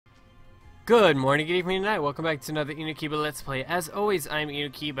Good morning, good evening, night. Welcome back to another E2recorded Let's Play. As always, I'm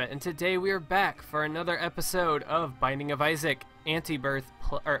E2recorded, and today we are back for another episode of Binding of Isaac Afterbirth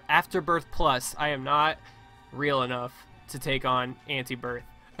Plus. I am not real enough to take on Antibirth,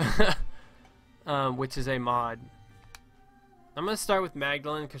 which is a mod. I'm gonna start with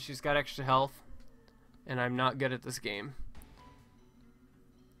Magdalene because she's got extra health, and I'm not good at this game.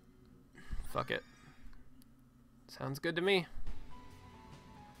 Fuck it. Sounds good to me.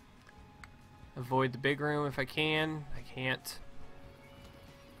 Avoid the big room if I can. I can't.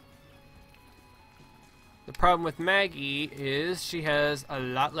 The problem with Maggie is she has a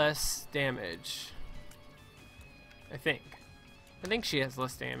lot less damage. I think she has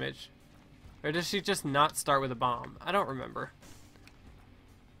less damage. Or does she just not start with a bomb? I don't remember.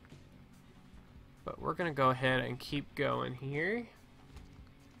 But we're gonna go ahead and keep going here.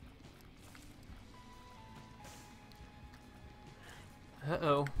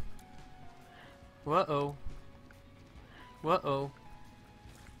 Uh-oh. Whoa. Whoa.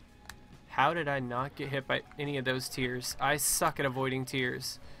 How did I not get hit by any of those tears? I suck at avoiding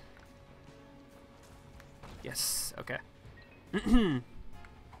tears. Yes, okay.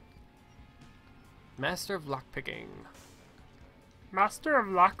 Master of lockpicking. Master of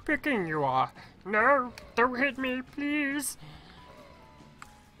lockpicking you are. No, don't hit me, please.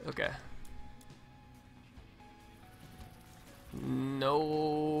 Okay.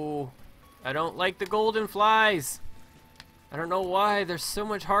 No. I don't like the golden flies. I don't know why. They're so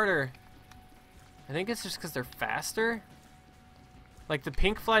much harder. I think it's just because they're faster. Like, the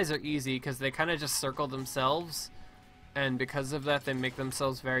pink flies are easy because they kind of just circle themselves. And because of that, they make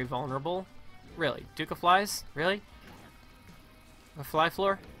themselves very vulnerable. Really? Duca flies? Really? A fly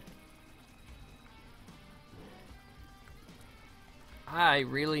floor? I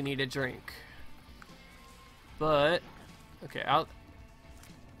really need a drink. But, okay, I'll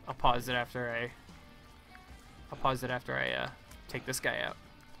pause it after I take this guy out.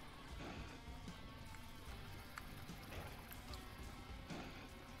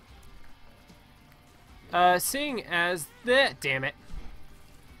 Seeing as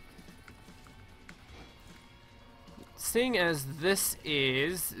this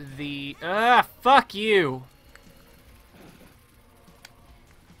is the fuck you.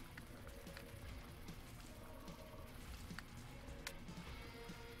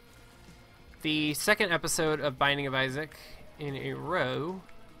 The second episode of Binding of Isaac in a row,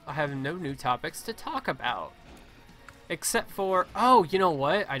 I have no new topics to talk about. Except for, oh, you know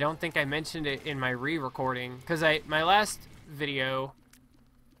what? I don't think I mentioned it in my re-recording. Because my last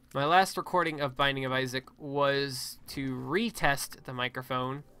recording of Binding of Isaac was to retest the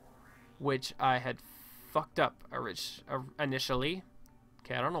microphone, which I had fucked up initially.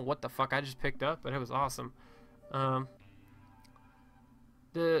 Okay, I don't know what the fuck I just picked up, but it was awesome.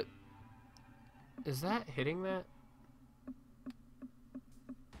 Is that hitting that?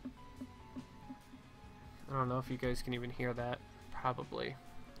 I don't know if you guys can even hear that. Probably.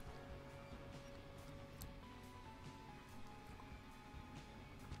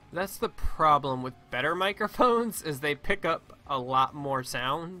 That's the problem with better microphones, is they pick up a lot more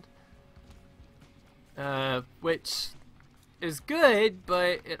sound. Which is good,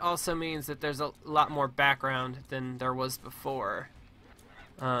 but it also means that there's a lot more background than there was before.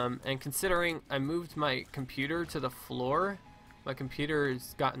 And considering I moved my computer to the floor, my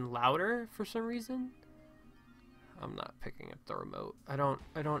computer's gotten louder for some reason. I'm not picking up the remote. I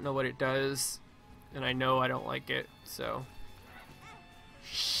don't know what it does, and I know I don't like it, so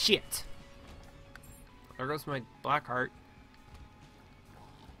shit. There goes my black heart.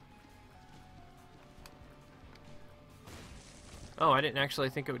 Oh, I didn't actually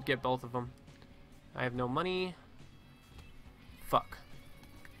think it would get both of them. I have no money. Fuck.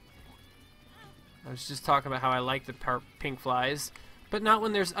 I was just talking about how I like the pink flies, but not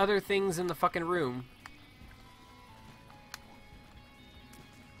when there's other things in the fucking room.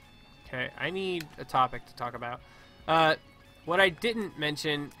 Okay, I need a topic to talk about. What I didn't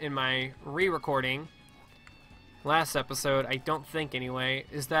mention in my re-recording last episode, I don't think anyway,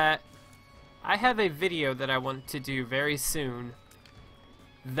 is that I have a video that I want to do very soon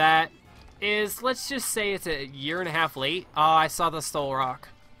that is, let's just say it's a year and a half late. Oh, I saw the Stole Rock.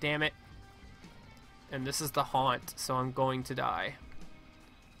 Damn it. And this is the haunt, so I'm going to die.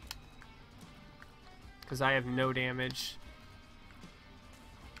 Because I have no damage.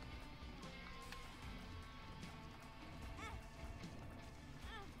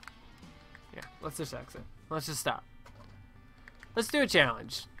 Yeah, let's just exit. Let's just stop. Let's do a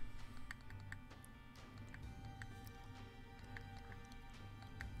challenge.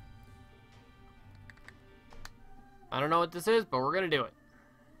 I don't know what this is, but we're gonna do it.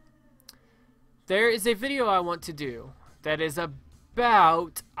 there is a video I want to do that is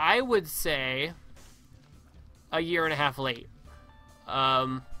about, I would say, a year and a half late.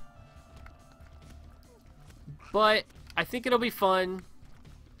 But I think it'll be fun.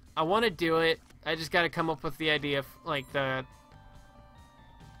 I want to do it. I just got to come up with the idea of, like,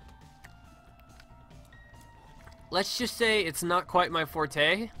 let's just say it's not quite my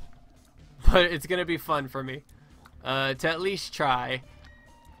forte, but it's going to be fun for me to at least try.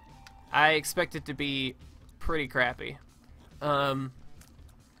 I expect it to be pretty crappy. That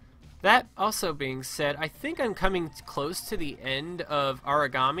also being said, I think I'm coming close to the end of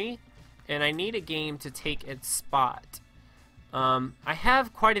Origami, and I need a game to take its spot. I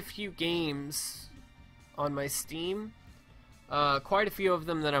have quite a few games on my Steam, quite a few of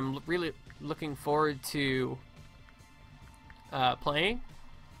them that I'm really looking forward to playing,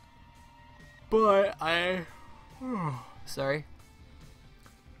 but sorry.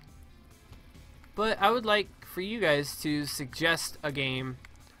 But I would like for you guys to suggest a game,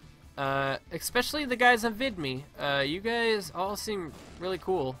 especially the guys on VidMe. You guys all seem really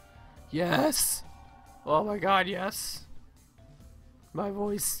cool. Yes! Oh my god, yes! My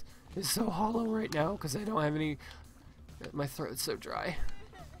voice is so hollow right now because I don't have any... My throat's so dry.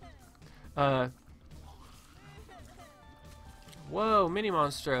 Whoa, Mini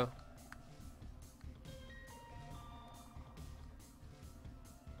Monstro.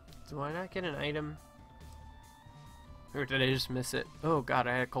 Do I not get an item? Or did I just miss it? Oh god,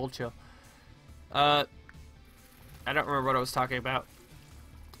 I had a cold chill. I don't remember what I was talking about.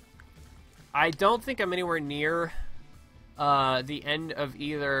 I don't think I'm anywhere near the end of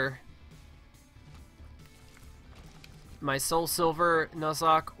either my Soul Silver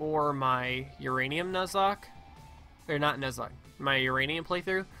Nuzlocke or my Uranium Nuzlocke. Or not Nuzlocke, my Uranium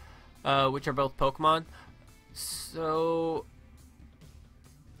playthrough, which are both Pokemon. So...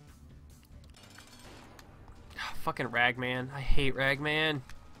 Fucking Ragman. I hate Ragman.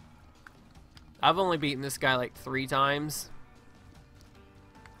 I've only beaten this guy like 3 times.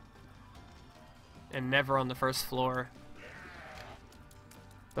 And never on the first floor.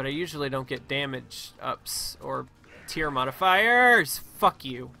 But I usually don't get damage ups or tier modifiers. Fuck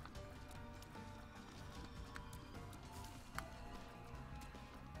you.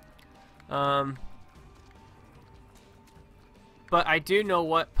 But I do know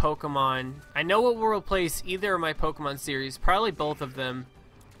what Pokemon... I know what will replace either of my Pokemon series, probably both of them,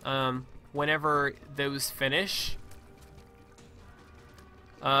 whenever those finish.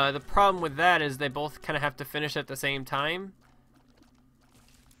 The problem with that is they both kind of have to finish at the same time.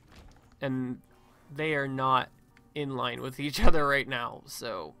 And they are not in line with each other right now,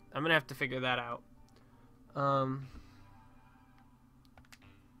 so I'm going to have to figure that out.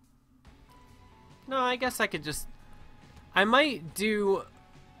 No, I guess I could just... I might do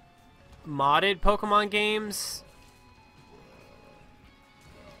modded Pokemon games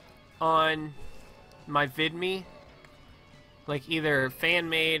on my VidMe. Like either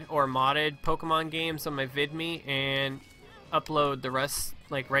fan-made or modded Pokemon games on my VidMe and upload the rest,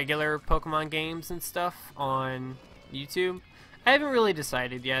 like regular Pokemon games and stuff on YouTube. I haven't really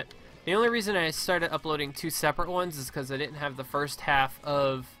decided yet. The only reason I started uploading 2 separate ones is because I didn't have the first half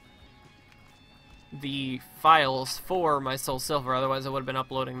of the files for my Soul Silver, otherwise I would have been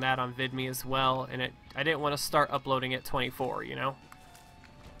uploading that on VidMe as well, and I didn't want to start uploading at 24, you know?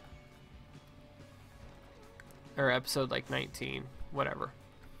 Or episode like 19, whatever.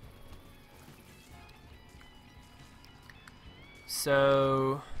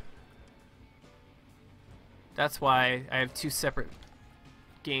 So that's why I have 2 separate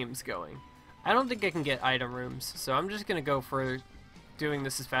games going. I don't think I can get item rooms, so I'm just gonna go for doing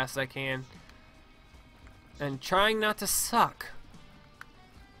this as fast as I can. And trying not to suck.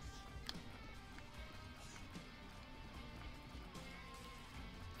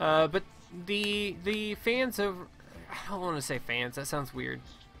 But the fans over... I don't want to say fans, that sounds weird.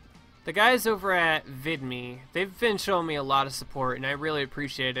 The guys over at VidMe, they've been showing me a lot of support, and I really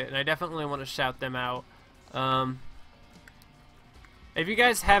appreciate it, and I definitely want to shout them out. If you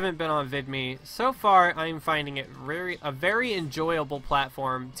guys haven't been on VidMe, so far I'm finding it a very enjoyable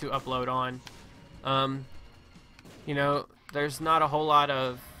platform to upload on. You know, there's not a whole lot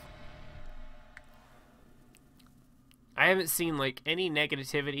of... I haven't seen, like, any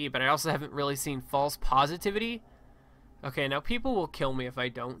negativity, but I also haven't really seen false positivity. Okay, now people will kill me if I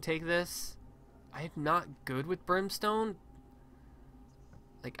don't take this. I'm not good with Brimstone.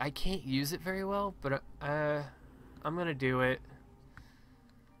 Like, I can't use it very well, but, I'm gonna do it.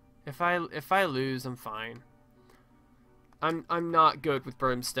 If I lose, I'm fine. I'm not good with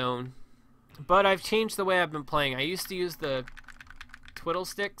Brimstone. But I've changed the way I've been playing. I used to use the twiddle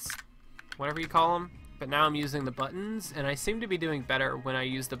sticks whatever you call them. But now I'm using the buttons, and I seem to be doing better when I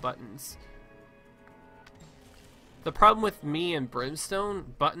use the buttons. The problem with me and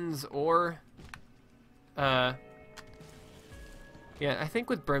Brimstone, buttons or... yeah, I think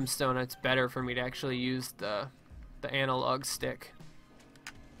with Brimstone it's better for me to actually use the analog stick.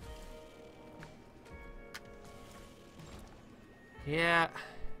 Yeah.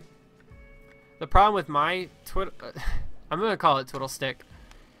 The problem with my I'm gonna call it twiddle stick,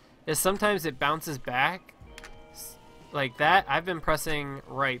 is sometimes it bounces back like that. I've been pressing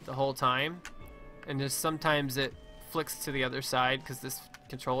right the whole time, and just sometimes it flicks to the other side because this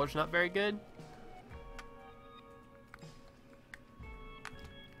controller's not very good.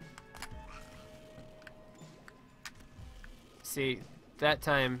 See, that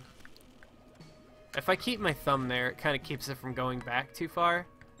time, if I keep my thumb there, it kind of keeps it from going back too far.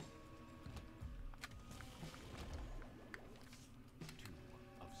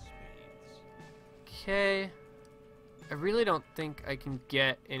 Okay. I really don't think I can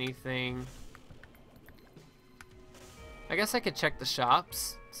get anything. I guess I could check the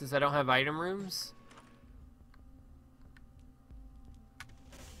shops, since I don't have item rooms.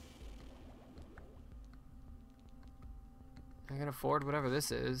 I can afford whatever this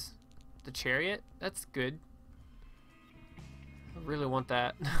is. The chariot? That's good. I really want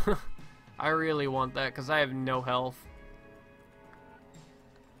that. I really want that because I have no health.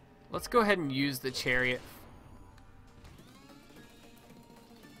 Let's go ahead and use the chariot.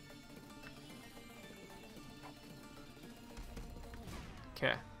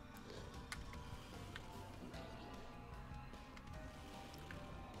 Okay.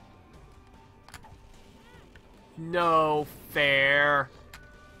 No fair.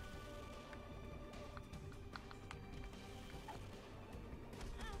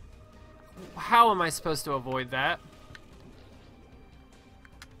 How am I supposed to avoid that?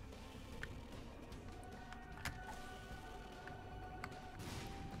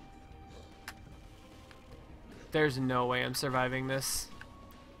 There's no way I'm surviving this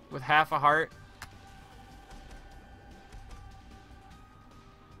with half a heart.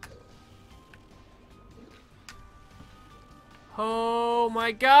 Oh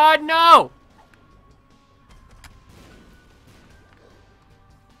my god, no!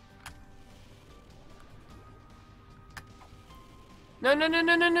 No, no, no,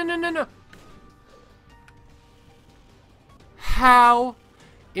 no, no, no, no, no, no. How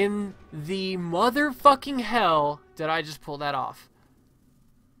in the motherfucking hell did I just pull that off?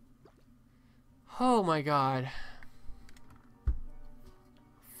 Oh my god.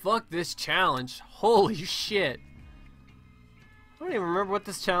 Fuck this challenge. Holy shit. I don't even remember what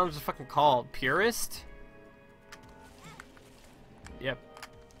this challenge is fucking called. Purist? Yep.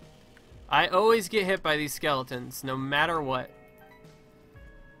 I always get hit by these skeletons, no matter what.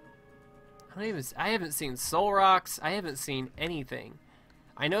 I haven't seen soul rocks. I haven't seen anything.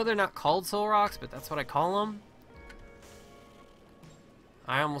 I know they're not called soul rocks, but that's what I call them.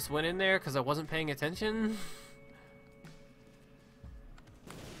 I almost went in there because I wasn't paying attention.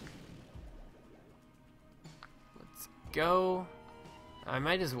 Let's go. I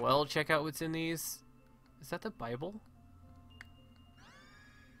might as well check out what's in these. Is that the Bible?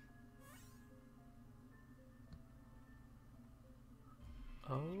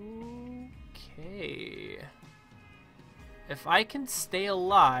 Okay. If I can stay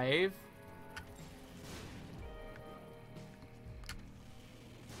alive...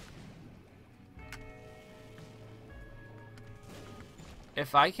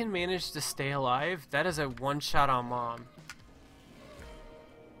 If I can manage to stay alive, that is a one-shot on Mom.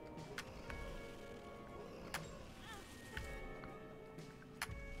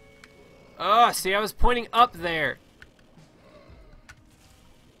 Oh, see, I was pointing up there.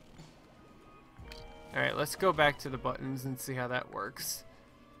 Alright, let's go back to the buttons and see how that works.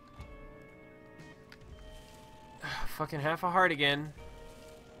 Fucking half a heart again.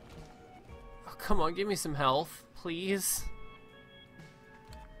 Oh, come on, give me some health, please.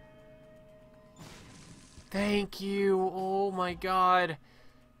 Thank you. Oh my god.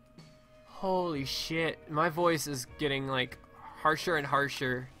 Holy shit. My voice is getting like harsher and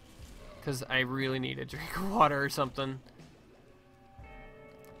harsher because I really need a drink of water or something.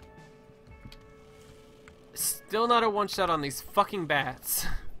 Still not a one-shot on these fucking bats.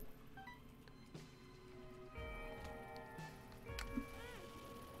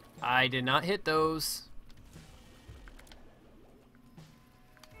 I did not hit those.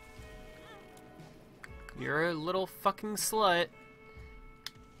 You're a little fucking slut.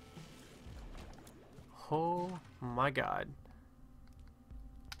 Oh my god.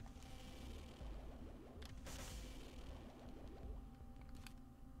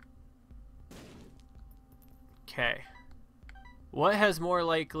 Okay. What has a more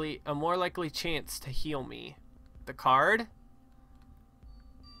likely chance to heal me? The card?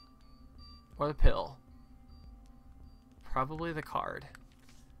 Or the pill? Probably the card.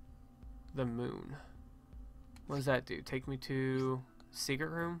 The moon. What does that do? Take me to secret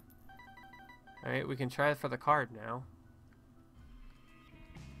room? Alright, we can try for the card now.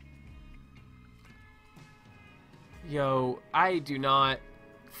 Yo, I do not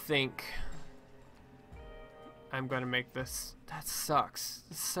think I'm gonna make this. That sucks.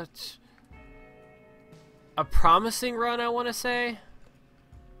 It's such a promising run, I want to say.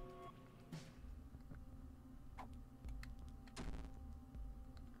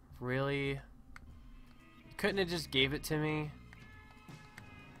 Really? Couldn't it just gave it to me?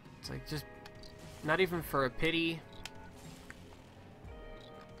 It's like, just not even for a pity.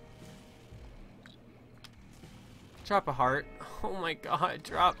 Drop a heart. Oh my god,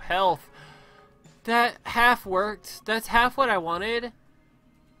 drop health. That half worked. That's half what I wanted.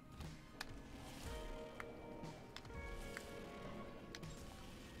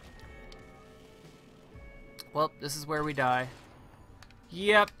 Well, this is where we die.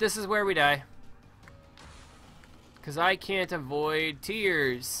 Yep, this is where we die. Because I can't avoid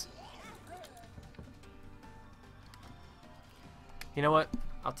tears. You know what?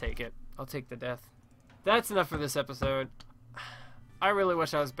 I'll take it. I'll take the death. That's enough for this episode. I really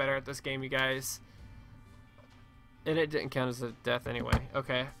wish I was better at this game, you guys. And it didn't count as a death anyway.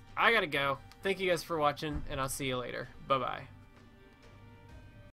 Okay, I gotta go. Thank you guys for watching, and I'll see you later. Bye-bye.